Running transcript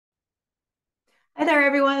Hi there,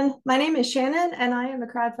 everyone. My name is Shannon, and I am a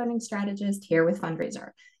crowdfunding strategist here with FundRazr.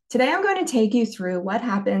 Today, I'm going to take you through what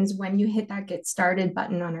happens when you hit that Get Started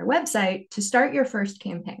button on our website to start your first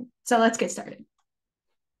campaign. So let's get started.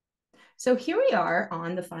 So here we are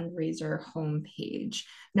on the FundRazr homepage.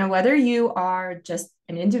 Now, whether you are just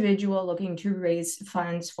an individual looking to raise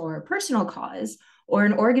funds for a personal cause or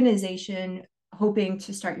an organization hoping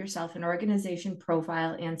to start yourself an organization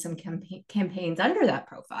profile and some campaigns under that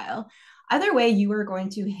profile, either way, you are going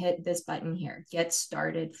to hit this button here, Get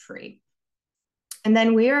Started Free. And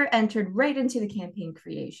then we are entered right into the campaign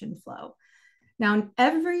creation flow. Now,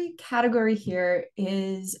 every category here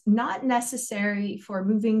is not necessary for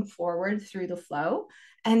moving forward through the flow,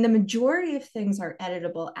 and the majority of things are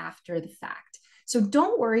editable after the fact. So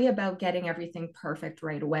don't worry about getting everything perfect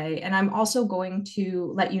right away. And I'm also going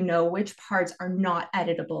to let you know which parts are not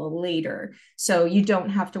editable later, so you don't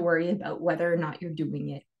have to worry about whether or not you're doing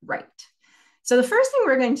it right. So the first thing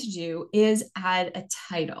we're going to do is add a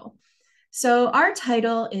title. So our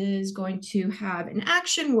title is going to have an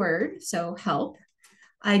action word, so help,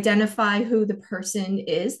 identify who the person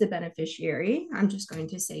is, the beneficiary. I'm just going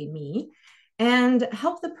to say me, and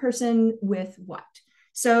help the person with what.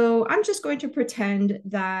 So I'm just going to pretend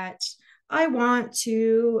that I want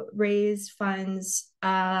to raise funds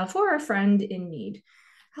for a friend in need.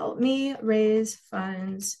 Help me raise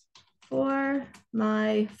funds for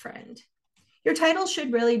my friend. Your title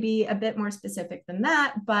should really be a bit more specific than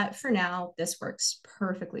that, but for now, this works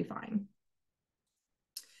perfectly fine.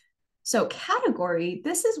 So category,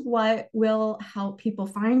 this is what will help people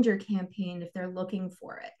find your campaign if they're looking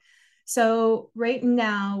for it. So right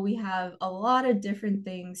now we have a lot of different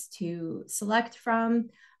things to select from.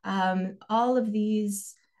 All of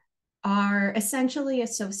these are essentially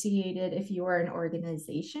associated if you are an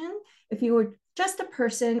organization. If you were just a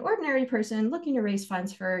person, ordinary person looking to raise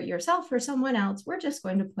funds for yourself or someone else, we're just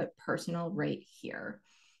going to put personal right here.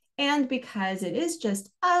 And because it is just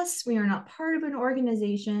us, we are not part of an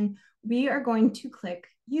organization, we are going to click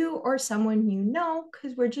you or someone you know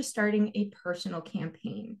because we're just starting a personal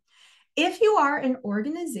campaign. If you are an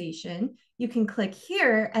organization, you can click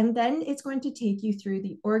here and then it's going to take you through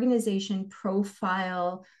the organization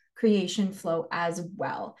profile creation flow as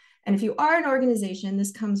well. And if you are an organization,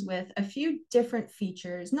 this comes with a few different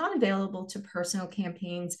features not available to personal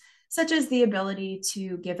campaigns, such as the ability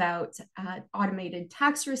to give out automated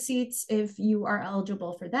tax receipts if you are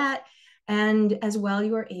eligible for that. And as well,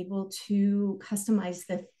 you are able to customize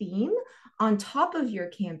the theme on top of your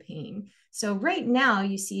campaign. So right now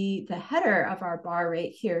you see the header of our bar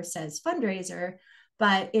right here says fundraiser,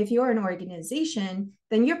 but if you're an organization,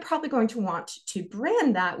 then you're probably going to want to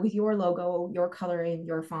brand that with your logo, your coloring,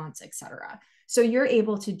 your fonts, etc. So you're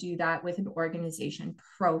able to do that with an organization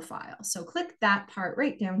profile. So click that part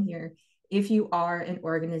right down here if you are an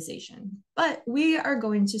organization. But we are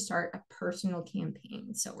going to start a personal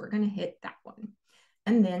campaign. So we're going to hit that one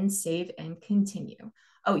and then save and continue.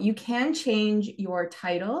 Oh, you can change your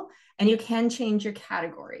title and you can change your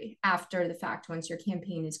category after the fact once your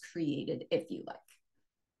campaign is created if you like.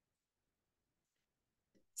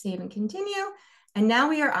 Save and continue. And now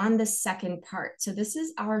we are on the second part. So this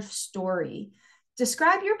is our story.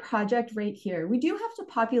 Describe your project right here. We do have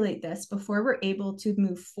to populate this before we're able to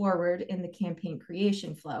move forward in the campaign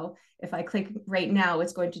creation flow. If I click right now,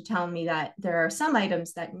 it's going to tell me that there are some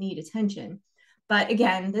items that need attention. But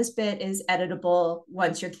again, this bit is editable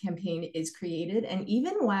once your campaign is created. And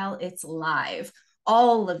even while it's live,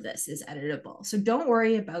 all of this is editable. So don't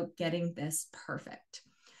worry about getting this perfect.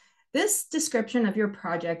 This description of your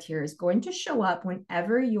project here is going to show up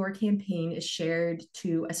whenever your campaign is shared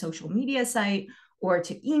to a social media site or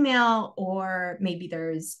to email, or maybe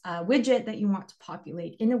there's a widget that you want to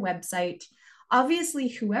populate in a website. Obviously,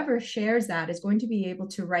 whoever shares that is going to be able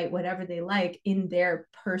to write whatever they like in their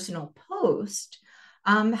personal post.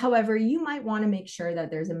 However, you might want to make sure that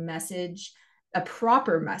there's a message, a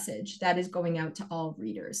proper message that is going out to all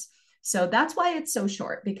readers. So that's why it's so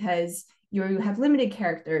short, because you have limited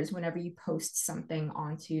characters whenever you post something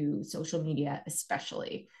onto social media,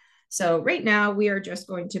 especially. So right now we are just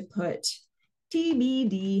going to put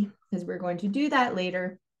TBD because we're going to do that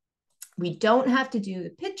later. We don't have to do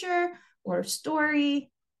the picture or story.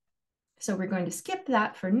 So we're going to skip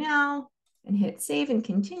that for now and hit save and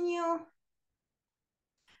continue.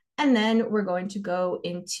 And then we're going to go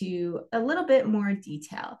into a little bit more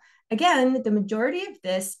detail. Again, the majority of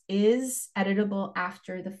this is editable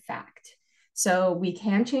after the fact. So we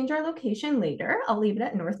can change our location later. I'll leave it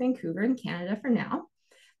at North Vancouver in Canada for now.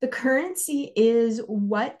 The currency is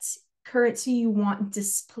what currency you want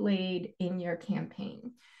displayed in your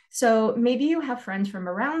campaign. So maybe you have friends from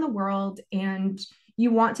around the world and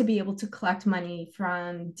you want to be able to collect money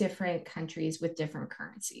from different countries with different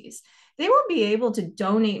currencies. They won't be able to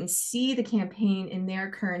donate and see the campaign in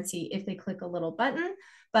their currency if they click a little button,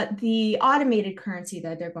 but the automated currency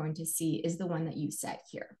that they're going to see is the one that you set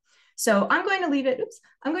here. So I'm going to leave it,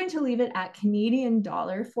 I'm going to leave it at Canadian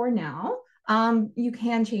dollar for now. You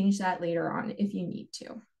can change that later on if you need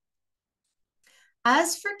to.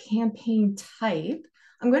 As for campaign type,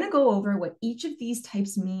 I'm going to go over what each of these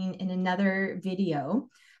types mean in another video.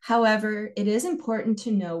 However, it is important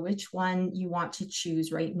to know which one you want to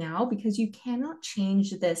choose right now because you cannot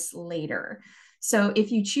change this later. So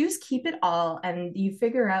if you choose keep it all and you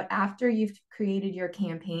figure out after you've created your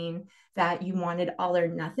campaign that you wanted all or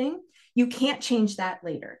nothing, you can't change that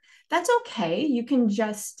later. That's okay. You can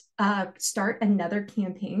just start another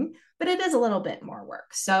campaign, but it is a little bit more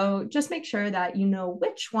work. So just make sure that you know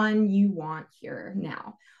which one you want here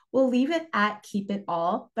now. We'll leave it at keep it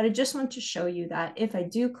all, but I just want to show you that if I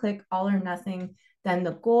do click all or nothing, then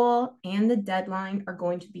the goal and the deadline are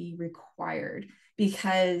going to be required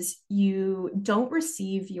because you don't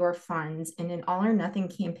receive your funds in an all or nothing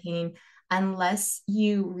campaign unless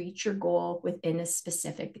you reach your goal within a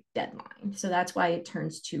specific deadline. So that's why it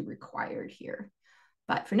turns to required here.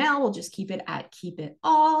 But for now, we'll just keep it at keep it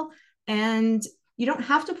all. And you don't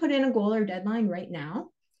have to put in a goal or deadline right now.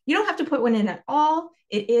 You don't have to put one in at all.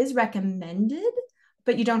 It is recommended,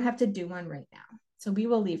 but you don't have to do one right now. So we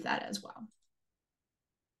will leave that as well.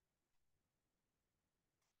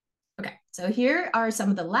 Okay, so here are some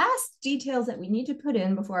of the last details that we need to put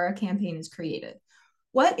in before our campaign is created.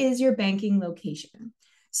 What is your banking location?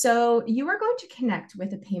 So you are going to connect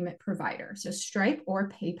with a payment provider, so Stripe or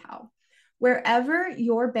PayPal. Wherever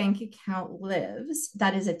your bank account lives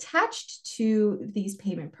that is attached to these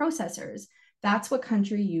payment processors, that's what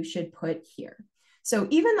country you should put here. So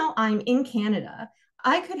even though I'm in Canada,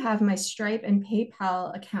 I could have my Stripe and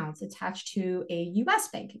PayPal accounts attached to a US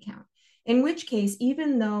bank account. In which case,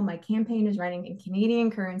 even though my campaign is running in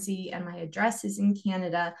Canadian currency and my address is in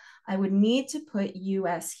Canada, I would need to put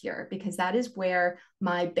US here because that is where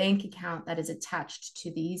my bank account that is attached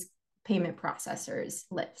to these payment processors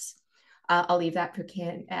lives. I'll leave that for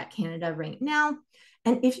Canada right now.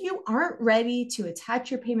 And if you aren't ready to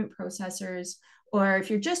attach your payment processors, or if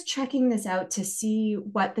you're just checking this out to see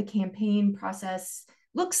what the campaign process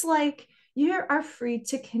looks like, you are free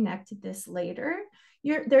to connect this later.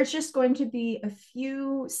 There's just going to be a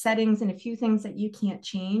few settings and a few things that you can't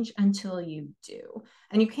change until you do.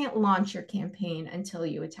 And you can't launch your campaign until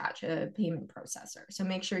you attach a payment processor. So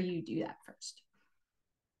make sure you do that first.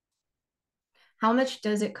 How much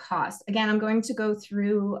does it cost? Again, I'm going to go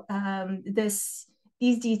through these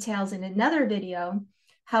details in another video.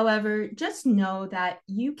 However, just know that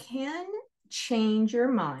you can change your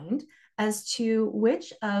mind as to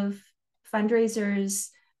which of Fundraiser's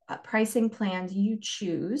pricing plans you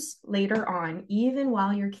choose later on, even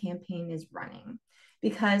while your campaign is running.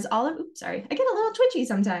 Because I get a little twitchy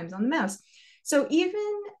sometimes on the mouse. So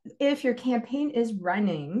even if your campaign is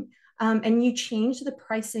running, and you change the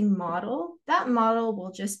pricing model, that model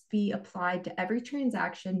will just be applied to every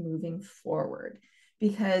transaction moving forward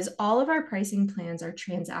because all of our pricing plans are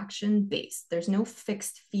transaction based. There's no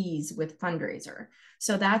fixed fees with Fundraiser.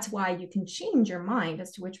 So that's why you can change your mind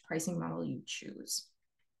as to which pricing model you choose.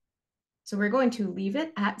 So we're going to leave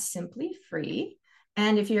it at simply free.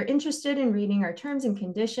 And if you're interested in reading our terms and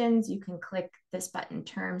conditions, you can click this button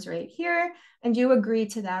terms right here and you agree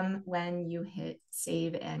to them when you hit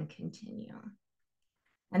save and continue.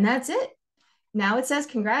 And that's it. Now it says,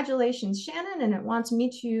 congratulations, Shannon, and it wants me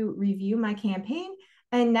to review my campaign.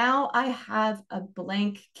 And now I have a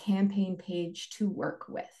blank campaign page to work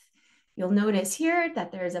with. You'll notice here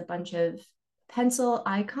that there's a bunch of pencil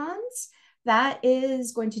icons. That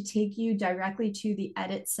is going to take you directly to the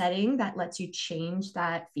edit setting that lets you change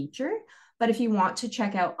that feature. But if you want to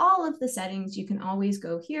check out all of the settings, you can always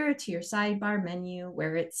go here to your sidebar menu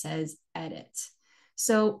where it says edit.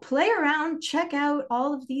 So play around, check out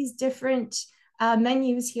all of these different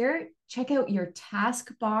menus here. Check out your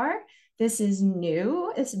taskbar. This is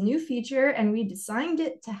new. It's a new feature, and we designed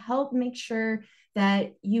it to help make sure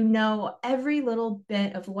that you know every little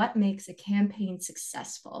bit of what makes a campaign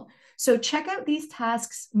successful. So check out these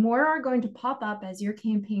tasks. More are going to pop up as your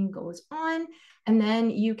campaign goes on, and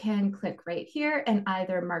then you can click right here and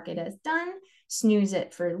either mark it as done, snooze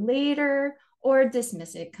it for later, or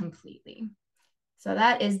dismiss it completely. So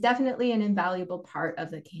that is definitely an invaluable part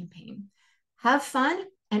of the campaign. Have fun,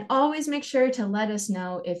 and always make sure to let us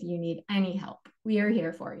know if you need any help. We are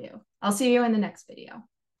here for you. I'll see you in the next video.